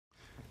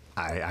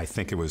I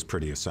think it was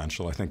pretty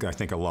essential. I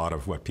think a lot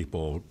of what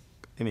people,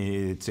 I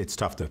mean, it's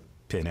tough to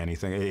pin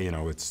anything. You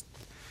know,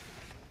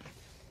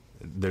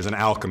 there's an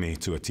alchemy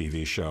to a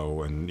TV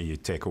show, and you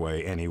take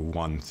away any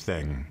one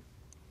thing,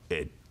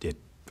 it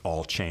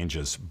all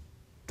changes.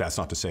 That's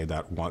not to say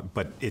that one,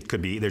 but it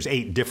could be, there's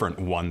 8 different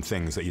one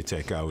things that you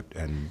take out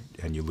and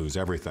you lose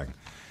everything.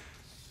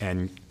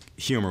 And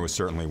humor was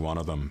certainly one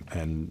of them,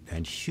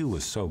 and Hugh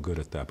was so good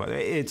at that. But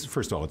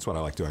first of all, it's what I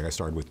like doing. I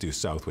started with Due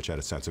South, which had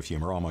a sense of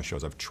humor. All my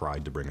shows I've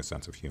tried to bring a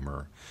sense of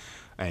humor.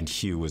 And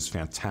Hugh was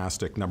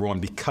fantastic, number one,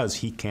 because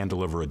he can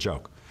deliver a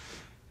joke.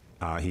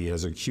 He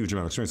has a huge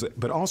amount of experience,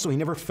 but also he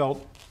never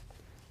felt,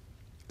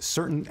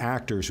 certain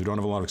actors who don't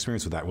have a lot of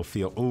experience with that will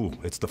feel, ooh,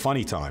 it's the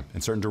funny time.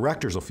 And certain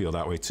directors will feel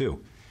that way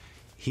too.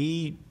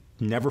 He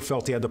never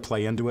felt he had to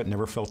play into it,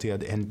 never felt he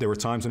had, and there were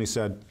times when he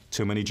said,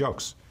 too many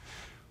jokes.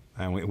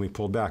 And we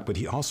pulled back. But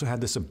he also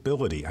had this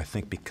ability, I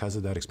think because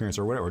of that experience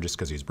or whatever, or just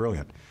because he's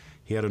brilliant,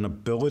 he had an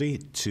ability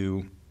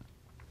to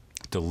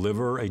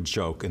deliver a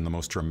joke in the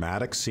most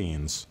dramatic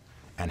scenes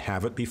and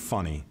have it be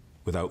funny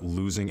without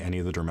losing any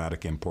of the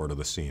dramatic import of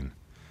the scene.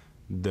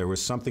 There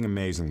was something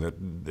amazing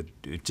that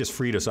it just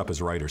freed us up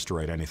as writers to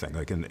write anything,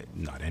 like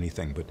not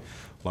anything, but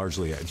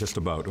largely just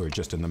about, or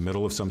just in the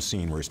middle of some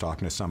scene where he's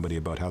talking to somebody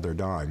about how they're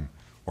dying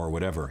or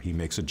whatever, he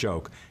makes a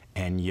joke,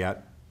 and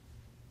yet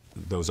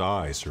those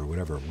eyes or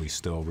whatever, we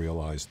still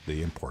realize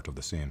the import of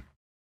the scene.